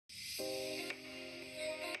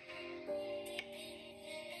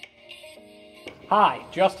Hi,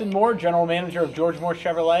 Justin Moore, General Manager of George Moore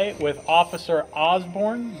Chevrolet, with Officer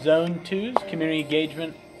Osborne, Zone 2's Community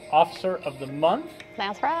Engagement Officer of the Month.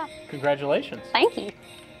 That's right. Congratulations. Thank you.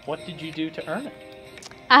 What did you do to earn it?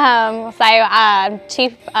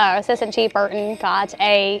 Assistant Chief Burton got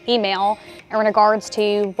an email in regards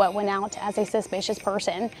to what went out as a suspicious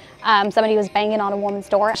person. Somebody was banging on a woman's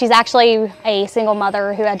door. She's actually a single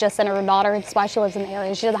mother who had just sent her daughter. That's why she lives in the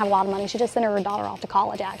area. She doesn't have a lot of money. She just sent her daughter off to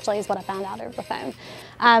college, actually, is what I found out over the phone.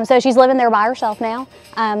 So she's living there by herself now.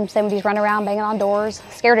 Somebody's running around banging on doors,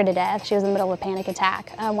 scared her to death. She was in the middle of a panic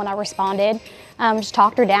attack. When I responded, just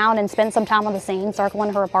talked her down and spent some time on the scene,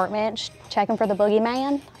 circling her apartment, checking for the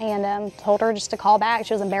boogeyman, and told her just to call back.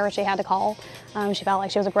 She was embarrassed she had to call. She felt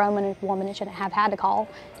like she was a grown woman and shouldn't have had to call.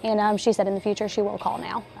 And she said in the future she will call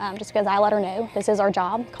now, just because I let her know this is our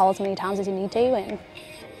job. Call as many times as you need to and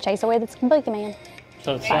chase away the boogeyman.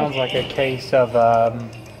 So it sounds like a case of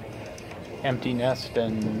empty nest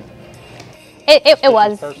and it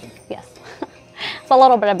was person. Yes. It's a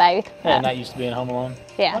little bit of both. Yeah, and that used to be in Home Alone?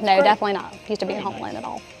 Yeah, That's no, great. definitely not. Used to be in Home Alone at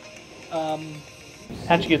all.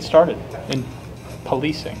 How'd you get started in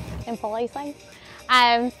policing? In policing?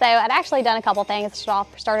 So I'd actually done a couple things.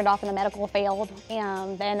 Started off in the medical field,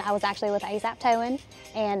 and then I was actually with ASAP Towing,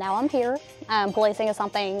 and now I'm here. Policing is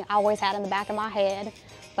something I always had in the back of my head,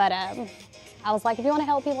 but I was like, if you want to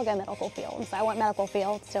help people, go medical field. And so I went medical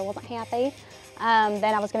field, still wasn't happy. Then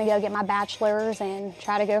I was going to go get my bachelor's and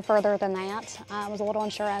try to go further than that. I was a little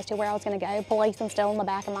unsure as to where I was going to go. Policing still in the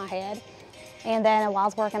back of my head. And then while I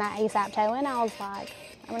was working at ASAP Towing, I was like,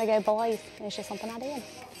 I'm going to go police. And it's just something I did.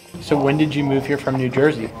 So when did you move here from New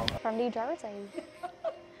Jersey? From New Jersey.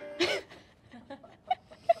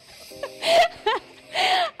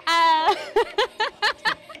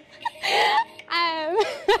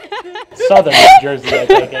 Southern New Jersey, I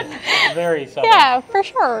take it. Very southern. Yeah, for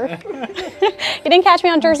sure. You didn't catch me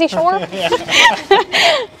on Jersey Shore?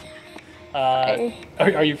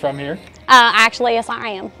 Are you from here? Actually, yes, I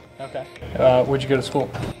am. Okay. Where'd you go to school?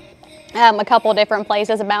 A couple of different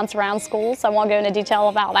places. I bounced around schools, so I won't go into detail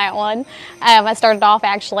about that one. I started off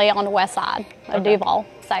actually on the west side of Duval.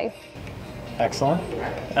 So. Excellent.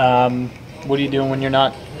 What are you doing when you're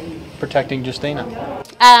not protecting Justina?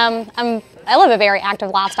 I live a very active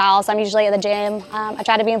lifestyle, so I'm usually at the gym. I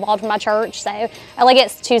try to be involved in my church, so I only get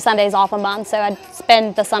 2 Sundays off a month, so I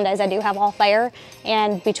spend the Sundays I do have off there.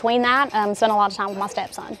 And between that, spend a lot of time with my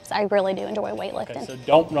stepson, so I really do enjoy weightlifting. Okay, so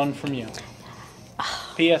don't run from you.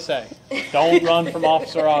 PSA, don't run from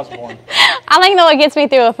Officer Osborne. I think that what gets me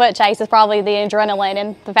through a foot chase is probably the adrenaline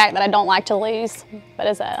and the fact that I don't like to lose, but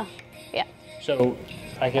it's yeah. So,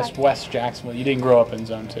 I guess West Jacksonville, you didn't grow up in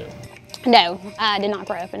Zone 2? No, I did not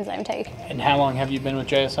grow up in Zone 2. And how long have you been with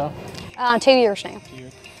JSO? 2 years now. 2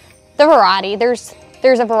 years. The variety, there's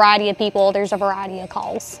a variety of people, there's a variety of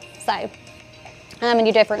calls. So, in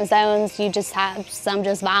your different zones, you just have some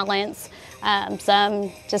just violence,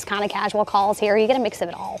 some just kind of casual calls here. You get a mix of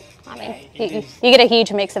it all. I mean, you get a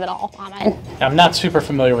huge mix of it all. I mean, I'm not super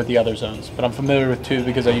familiar with the other zones, but I'm familiar with 2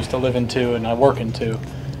 because I used to live in 2 and I work in 2.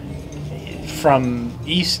 From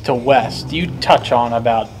east to west, you touch on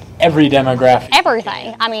about every demographic.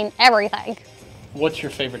 Everything. I mean, everything. What's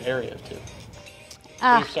your favorite area of 2?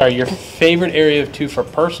 Sorry, your favorite area of 2 for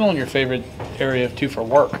personal and your favorite area of 2 for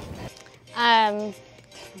work?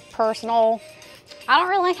 Personal. I don't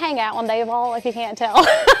really hang out on Duval, if you can't tell.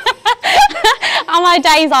 On my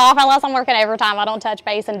days off, unless I'm working overtime, I don't touch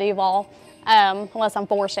base in Duval, unless I'm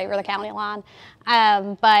forced over the county line.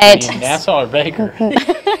 But Nassau or Baker?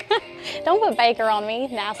 Don't put Baker on me,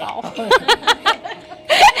 Nassau.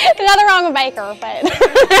 There's nothing wrong with Baker, but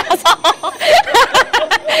Nassau.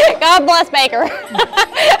 God bless Baker.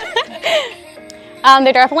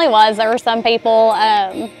 There definitely was. There were some people,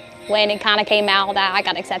 when it kind of came out that I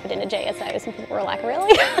got accepted into JSO, some people were like,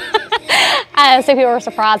 really? So people were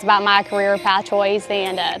surprised about my career path choice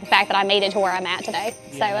and the fact that I made it to where I'm at today.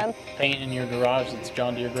 Yeah, so paint in your garage that's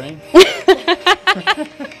John Deere green?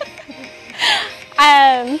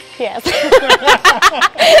 Yes.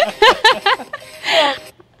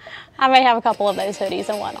 I may have a couple of those hoodies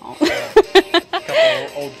and whatnot. A couple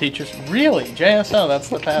of old teachers. Really? JSO, that's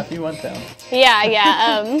the path you went down?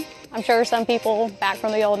 Yeah. I'm sure some people back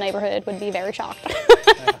from the old neighborhood would be very shocked.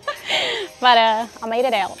 But I made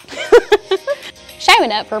it out.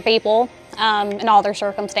 Showing up for people in all their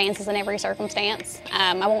circumstances, in every circumstance.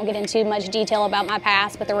 I won't get into much detail about my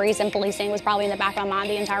past, but the reason policing was probably in the back of my mind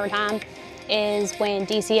the entire time is when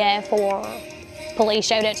DCF or police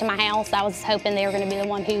showed up to my house, I was hoping they were going to be the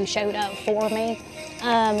one who showed up for me.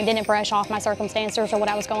 It didn't brush off my circumstances or what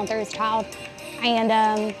I was going through as a child.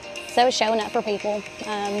 And so it's showing up for people.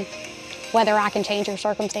 whether I can change your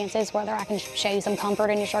circumstances, whether I can show you some comfort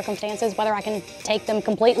in your circumstances, whether I can take them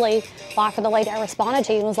completely. Like for the lady I responded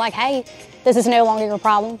to, and was like, hey, this is no longer your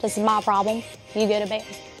problem. This is my problem. You go to bed.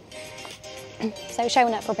 So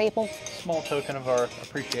showing up for people. Small token of our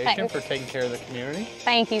appreciation for taking care of the community.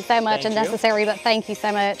 Thank you so much. Unnecessary, but thank you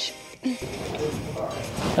so much.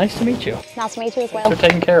 Nice to meet you. Nice to meet you as well. Thanks for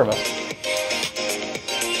taking care of us.